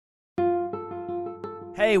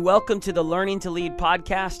Hey, welcome to the Learning to Lead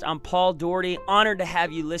podcast. I'm Paul Doherty. Honored to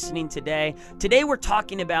have you listening today. Today we're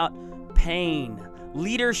talking about pain,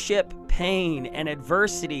 leadership pain and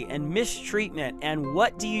adversity and mistreatment, and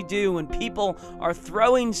what do you do when people are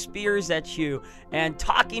throwing spears at you and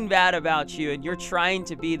talking bad about you and you're trying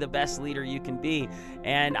to be the best leader you can be.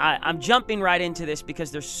 And I'm jumping right into this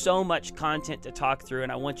because there's so much content to talk through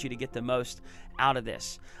and I want you to get the most out of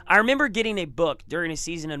this. I remember getting a book during a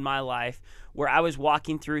season in my life where I was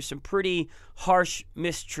walking through some pretty harsh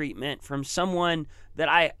mistreatment from someone that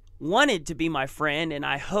I wanted to be my friend and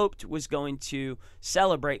I hoped was going to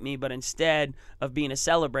celebrate me, but instead of being a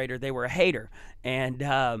celebrator, they were a hater and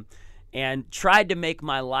tried to make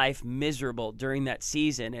my life miserable during that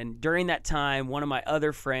season. And during that time, one of my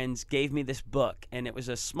other friends gave me this book, and it was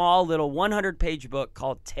a small little 100-page book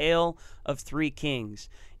called Tale of Three Kings.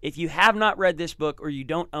 If you have not read this book or you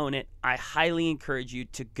don't own it, I highly encourage you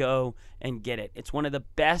to go and get it. It's one of the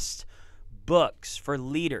best books for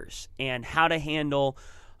leaders and how to handle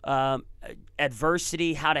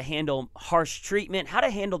adversity, how to handle harsh treatment, how to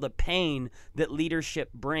handle the pain that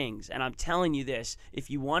leadership brings. And I'm telling you this, if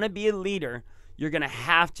you want to be a leader, you're going to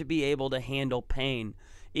have to be able to handle pain.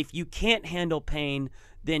 If you can't handle pain,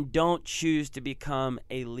 then don't choose to become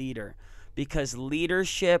a leader, because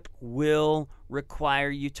leadership will require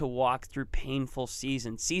you to walk through painful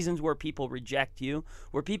seasons where people reject you,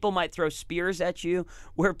 where people might throw spears at you,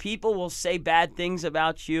 where people will say bad things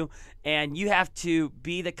about you, and you have to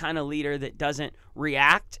be the kind of leader that doesn't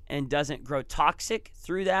react and doesn't grow toxic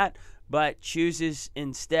through that, but chooses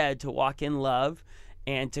instead to walk in love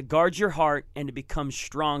and to guard your heart and to become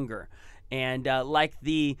stronger. And like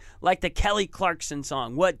the Kelly Clarkson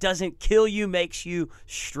song, what doesn't kill you makes you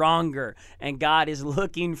stronger. And God is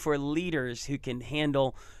looking for leaders who can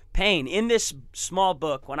handle pain. In this small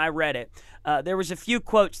book, when I read it, there was a few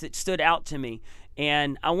quotes that stood out to me,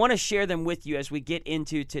 and I want to share them with you as we get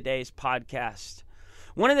into today's podcast.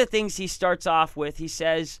 One of the things he starts off with, he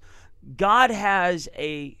says, God has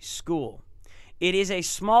a school. It is a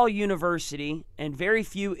small university, and very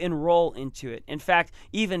few enroll into it. In fact,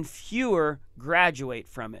 even fewer graduate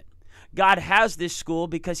from it. God has this school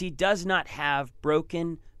because he does not have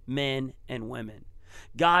broken men and women.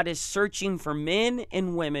 God is searching for men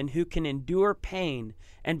and women who can endure pain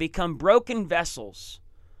and become broken vessels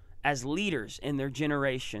as leaders in their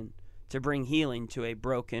generation to bring healing to a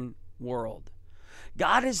broken world.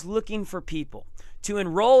 God is looking for people to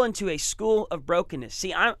enroll into a school of brokenness.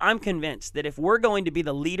 See, I'm convinced that if we're going to be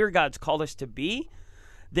the leader God's called us to be,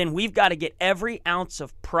 then we've got to get every ounce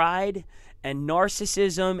of pride and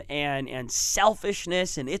narcissism and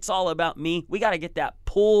selfishness and it's all about me. We got to get that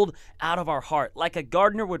pulled out of our heart. Like a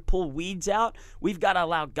gardener would pull weeds out, we've got to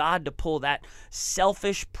allow God to pull that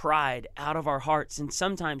selfish pride out of our hearts. And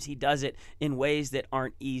sometimes he does it in ways that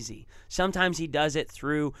aren't easy. Sometimes he does it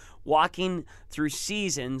through walking through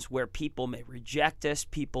seasons where people may reject us,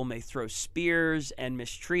 people may throw spears and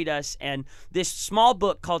mistreat us. And this small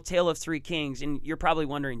book called Tale of Three Kings, and you're probably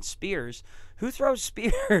wondering, spears? Who throws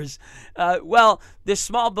spears? Well, this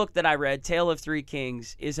small book that I read, Tale of Three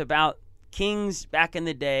Kings, is about kings back in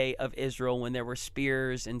the day of Israel when there were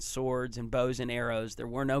spears and swords and bows and arrows. There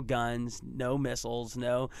were no guns, no missiles,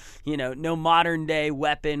 no modern day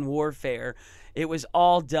weapon warfare. It was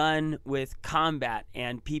all done with combat,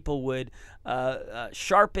 and people would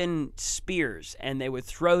sharpen spears and they would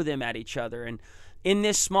throw them at each other. And in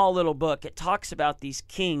this small little book, it talks about these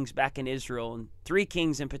kings back in Israel, and three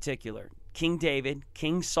kings in particular: King David,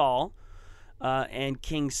 King Saul, and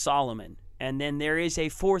King Solomon. And then there is a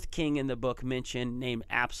fourth king in the book mentioned named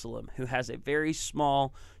Absalom, who has a very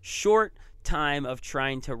small, short time of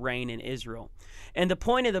trying to reign in Israel. And the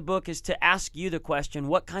point of the book is to ask you the question,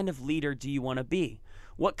 what kind of leader do you want to be?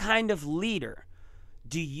 What kind of leader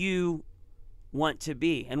do you want to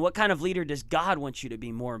be? And what kind of leader does God want you to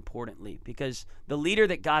be, more importantly? Because the leader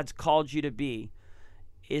that God's called you to be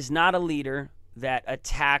is not a leader that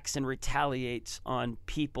attacks and retaliates on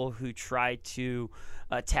people who try to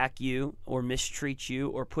attack you or mistreat you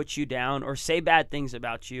or put you down or say bad things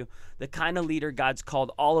about you. The kind of leader God's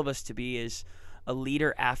called all of us to be is a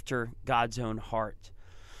leader after God's own heart.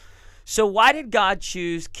 So why did God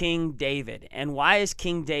choose King David? And why is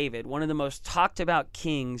King David one of the most talked about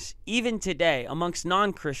kings even today? Amongst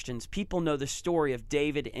non-Christians, people know the story of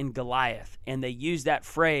David and Goliath, and they use that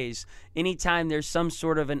phrase anytime there's some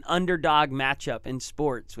sort of an underdog matchup in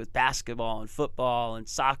sports with basketball and football and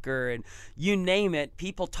soccer and you name it.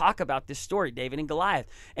 People talk about this story, David and Goliath.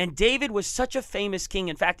 And David was such a famous king.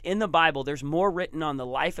 In fact, in the Bible, there's more written on the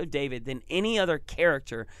life of David than any other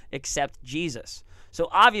character except Jesus. So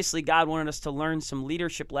obviously God wanted us to learn some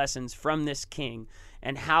leadership lessons from this king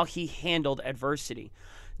and how he handled adversity.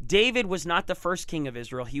 David was not the first king of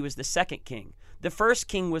Israel. He was the second king. The first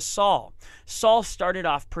king was Saul. Saul started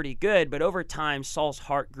off pretty good, but over time, Saul's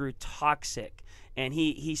heart grew toxic. And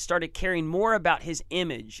he started caring more about his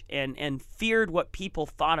image and feared what people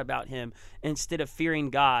thought about him instead of fearing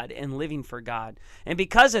God and living for God. And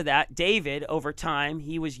because of that, David, over time,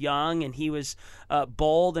 he was young and he was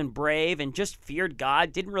bold and brave and just feared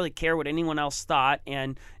God, didn't really care what anyone else thought,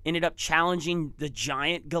 and ended up challenging the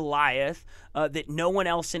giant Goliath that no one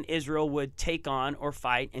else in Israel would take on or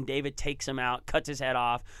fight. And David takes him out, cuts his head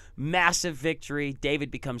off. Massive victory.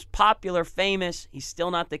 David becomes popular, famous. He's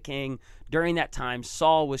still not the king. During that time,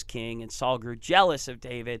 Saul was king, and Saul grew jealous of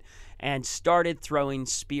David and started throwing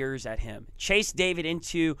spears at him. Chased David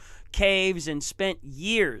into caves and spent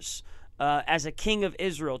years as a king of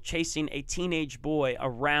Israel chasing a teenage boy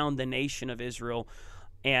around the nation of Israel.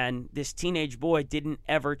 And this teenage boy didn't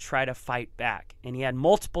ever try to fight back. And he had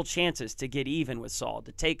multiple chances to get even with Saul,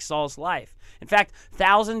 to take Saul's life. In fact,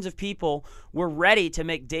 thousands of people were ready to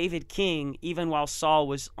make David king even while Saul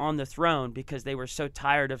was on the throne because they were so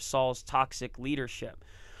tired of Saul's toxic leadership.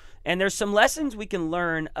 And there's some lessons we can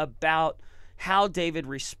learn about how David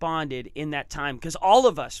responded in that time, because all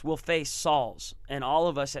of us will face Sauls, and all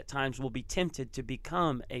of us at times will be tempted to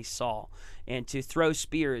become a Saul and to throw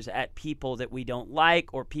spears at people that we don't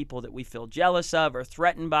like or people that we feel jealous of or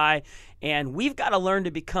threatened by. And we've got to learn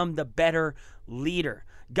to become the better leader.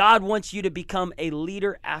 God wants you to become a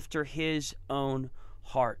leader after his own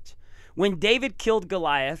heart. When David killed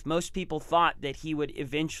Goliath, most people thought that he would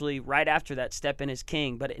eventually, right after that, step in as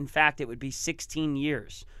king. But in fact, it would be 16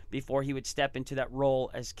 years before he would step into that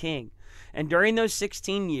role as king. And during those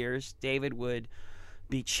 16 years, David would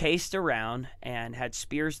be chased around and had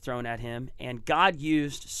spears thrown at him. And God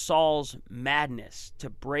used Saul's madness to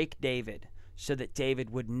break David so that David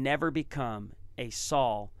would never become a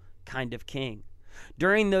Saul kind of king.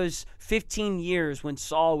 During those 15 years when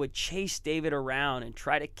Saul would chase David around and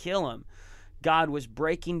try to kill him, God was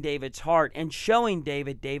breaking David's heart and showing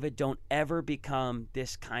David, don't ever become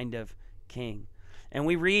this kind of king. And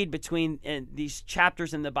we read between these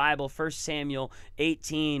chapters in the Bible, 1 Samuel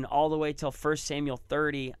 18 all the way till 1 Samuel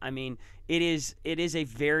 30. I mean, it is a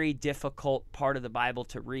very difficult part of the Bible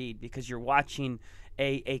to read because you're watching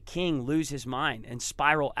a king lose his mind and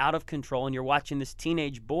spiral out of control, and you're watching this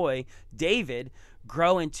teenage boy, David,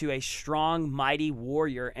 grow into a strong, mighty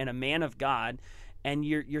warrior and a man of God, and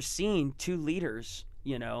you're seeing two leaders,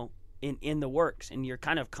 in the works, and you're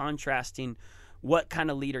kind of contrasting what kind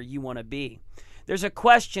of leader you want to be. There's a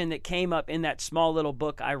question that came up in that small little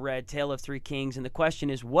book I read, Tale of Three Kings, and the question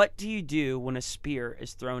is, what do you do when a spear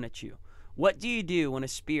is thrown at you? What do you do when a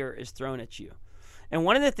spear is thrown at you? And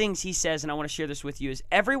one of the things he says, and I want to share this with you, is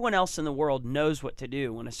everyone else in the world knows what to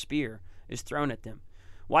do when a spear is thrown at them.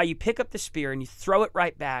 Why, you pick up the spear and you throw it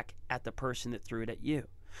right back at the person that threw it at you.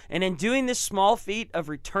 And in doing this small feat of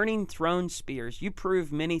returning thrown spears, you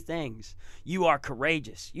prove many things. You are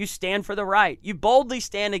courageous. You stand for the right. You boldly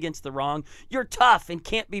stand against the wrong. You're tough and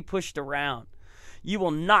can't be pushed around. You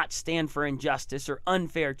will not stand for injustice or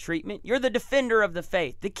unfair treatment. You're the defender of the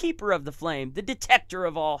faith, the keeper of the flame, the detector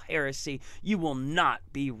of all heresy. You will not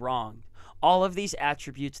be wronged. All of these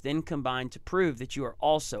attributes then combine to prove that you are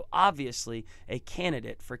also obviously a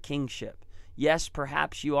candidate for kingship. Yes,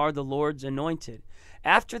 perhaps you are the Lord's anointed,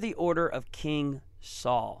 after the order of King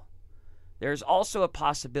Saul. There is also a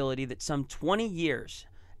possibility that some 20 years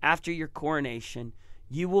after your coronation,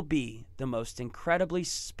 you will be the most incredibly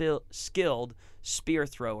skilled spear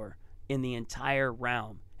thrower in the entire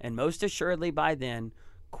realm, and most assuredly by then,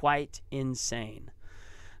 quite insane.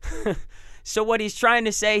 So what he's trying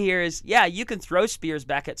to say here is, yeah, you can throw spears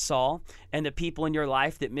back at Saul and the people in your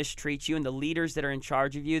life that mistreat you and the leaders that are in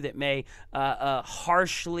charge of you that may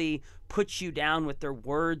harshly put you down with their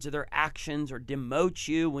words or their actions or demote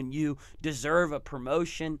you when you deserve a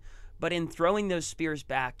promotion. But in throwing those spears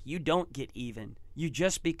back, you don't get even. You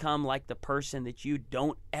just become like the person that you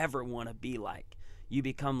don't ever want to be like. You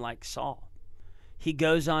become like Saul. He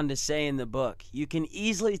goes on to say in the book, you can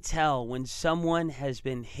easily tell when someone has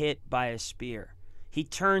been hit by a spear. He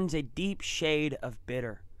turns a deep shade of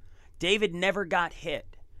bitter. David never got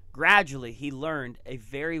hit. Gradually, he learned a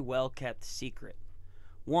very well-kept secret.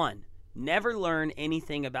 1. Never learn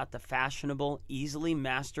anything about the fashionable, easily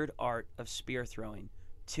mastered art of spear throwing.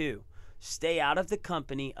 2. Stay out of the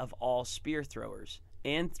company of all spear throwers.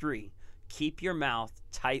 And 3. Keep your mouth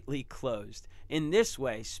tightly closed. In this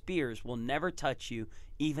way, spears will never touch you,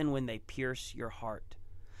 even when they pierce your heart.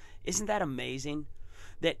 Isn't that amazing?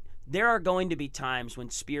 That There are going to be times when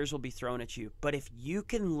spears will be thrown at you, but if you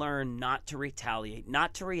can learn not to retaliate,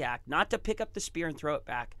 not to react, not to pick up the spear and throw it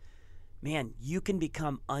back, man, you can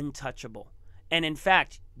become untouchable. And in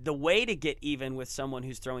fact, the way to get even with someone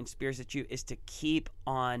who's throwing spears at you is to keep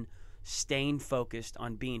on staying focused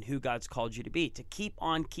on being who God's called you to be, to keep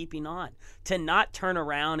on keeping on, to not turn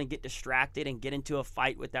around and get distracted and get into a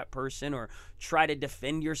fight with that person or try to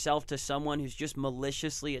defend yourself to someone who's just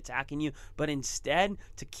maliciously attacking you, but instead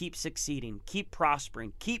to keep succeeding, keep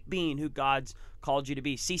prospering, keep being who God's called you to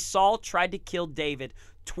be. See, Saul tried to kill David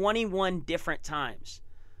 21 different times,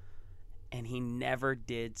 and he never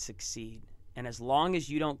did succeed. And as long as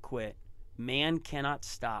you don't quit, man cannot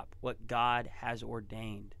stop what God has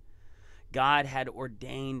ordained. God had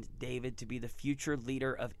ordained David to be the future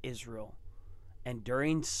leader of Israel. And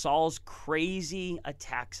during Saul's crazy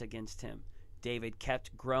attacks against him, David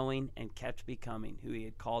kept growing and kept becoming who he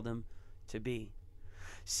had called him to be.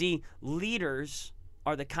 See, leaders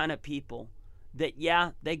are the kind of people that,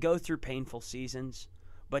 yeah, they go through painful seasons,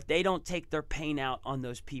 but they don't take their pain out on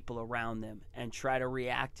those people around them and try to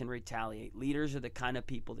react and retaliate. Leaders are the kind of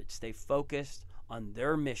people that stay focused on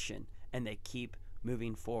their mission and they keep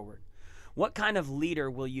moving forward. What kind of leader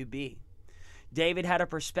will you be? David had a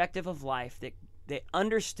perspective of life that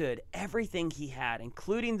understood everything he had,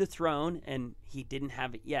 including the throne, and he didn't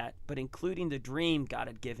have it yet, but including the dream God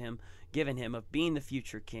had given him of being the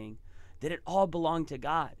future king, that it all belonged to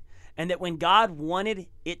God. And that when God wanted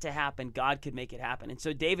it to happen, God could make it happen. And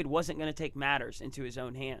so David wasn't going to take matters into his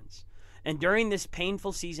own hands. And during this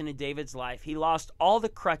painful season in David's life, he lost all the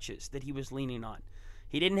crutches that he was leaning on.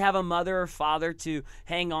 He didn't have a mother or father to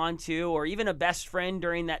hang on to, or even a best friend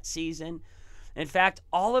during that season. In fact,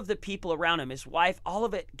 all of the people around him, his wife, all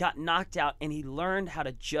of it got knocked out, and he learned how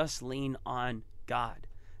to just lean on God.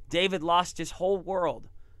 David lost his whole world,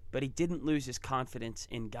 but he didn't lose his confidence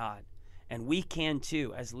in God. And we can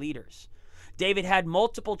too as leaders. David had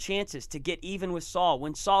multiple chances to get even with Saul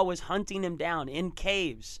when Saul was hunting him down in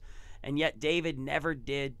caves, and yet David never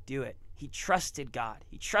did do it. He trusted God.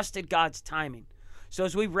 He trusted God's timing. So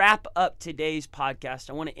as we wrap up today's podcast,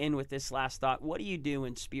 I want to end with this last thought. What do you do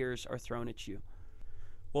when spears are thrown at you?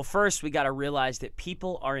 Well, first, we got to realize that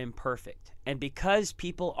people are imperfect. And because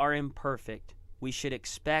people are imperfect, we should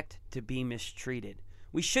expect to be mistreated.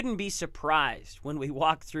 We shouldn't be surprised when we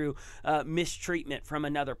walk through mistreatment from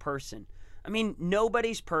another person. I mean,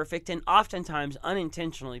 nobody's perfect, and oftentimes,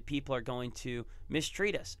 unintentionally, people are going to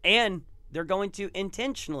mistreat us. And they're going to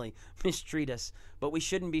intentionally mistreat us, but we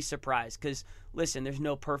shouldn't be surprised because, listen, there's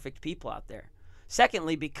no perfect people out there.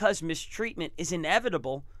 Secondly, because mistreatment is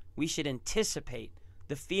inevitable, we should anticipate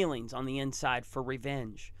the feelings on the inside for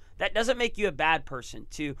revenge. That doesn't make you a bad person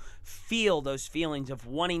to feel those feelings of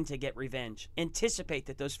wanting to get revenge. Anticipate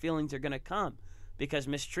that those feelings are going to come because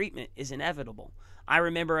mistreatment is inevitable. I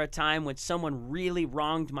remember a time when someone really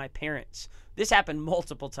wronged my parents. This happened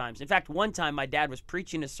multiple times. In fact, one time my dad was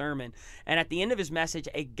preaching a sermon, and at the end of his message,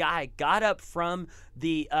 a guy got up from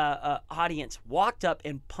the audience, walked up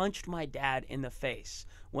and punched my dad in the face.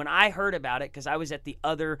 When I heard about it, because I was at the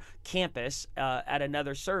other campus at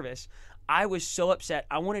another service, I was so upset.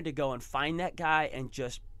 I wanted to go and find that guy and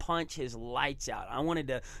just punch his lights out. I wanted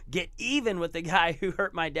to get even with the guy who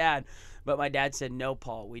hurt my dad. But my dad said, no,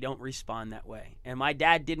 Paul, we don't respond that way. And my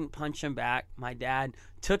dad didn't punch him back. My dad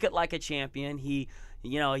took it like a champion. He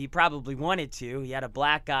probably wanted to. He had a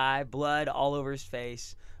black eye, blood all over his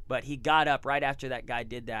face. But he got up right after that guy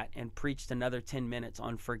did that and preached another 10 minutes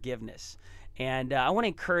on forgiveness. And I want to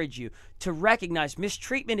encourage you to recognize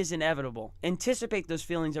mistreatment is inevitable. Anticipate those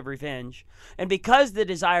feelings of revenge. And because the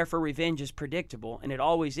desire for revenge is predictable, and it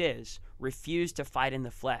always is, refuse to fight in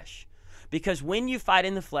the flesh. Because when you fight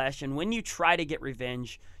in the flesh and when you try to get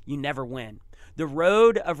revenge, you never win. The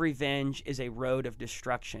road of revenge is a road of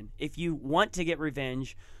destruction. If you want to get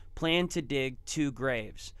revenge, plan to dig 2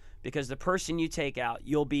 graves. Because the person you take out,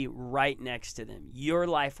 you'll be right next to them. Your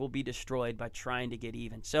life will be destroyed by trying to get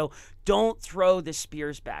even. So don't throw the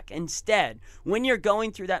spears back. Instead, when you're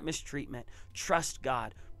going through that mistreatment, trust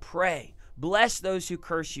God. Pray. Bless those who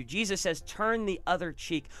curse you. Jesus says, turn the other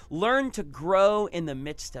cheek. Learn to grow in the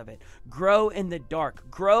midst of it. Grow in the dark.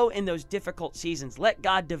 Grow in those difficult seasons. Let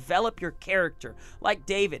God develop your character. Like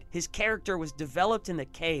David, his character was developed in the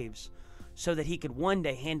caves so that he could one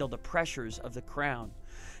day handle the pressures of the crown.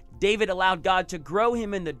 David allowed God to grow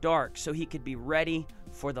him in the dark so he could be ready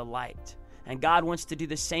for the light. And God wants to do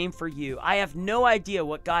the same for you. I have no idea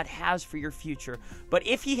what God has for your future, but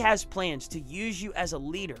if he has plans to use you as a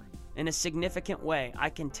leader in a significant way, I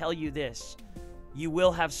can tell you this: you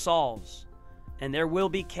will have Sauls, and there will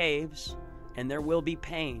be caves, and there will be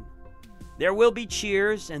pain. There will be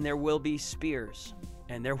cheers and there will be spears,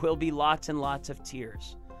 and there will be lots and lots of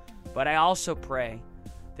tears. But I also pray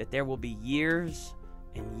that there will be years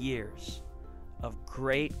and years of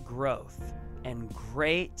great growth and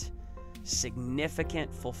great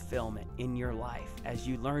significant fulfillment in your life as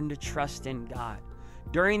you learn to trust in God.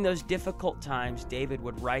 During those difficult times, David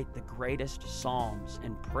would write the greatest psalms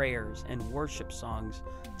and prayers and worship songs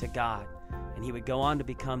to God, and he would go on to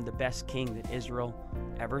become the best king that Israel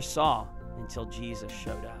ever saw until Jesus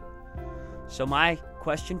showed up. So my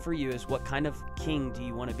question for you is, what kind of king do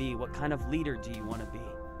you want to be? What kind of leader do you want to be?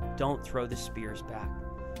 Don't throw the spears back.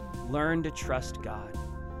 Learn to trust God.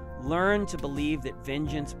 Learn to believe that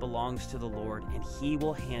vengeance belongs to the Lord, and he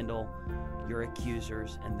will handle your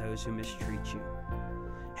accusers and those who mistreat you.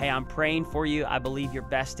 Hey, I'm praying for you. I believe your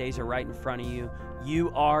best days are right in front of you.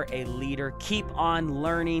 You are a leader. Keep on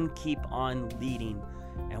learning, keep on leading,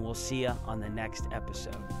 and we'll see you on the next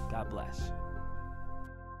episode. God bless.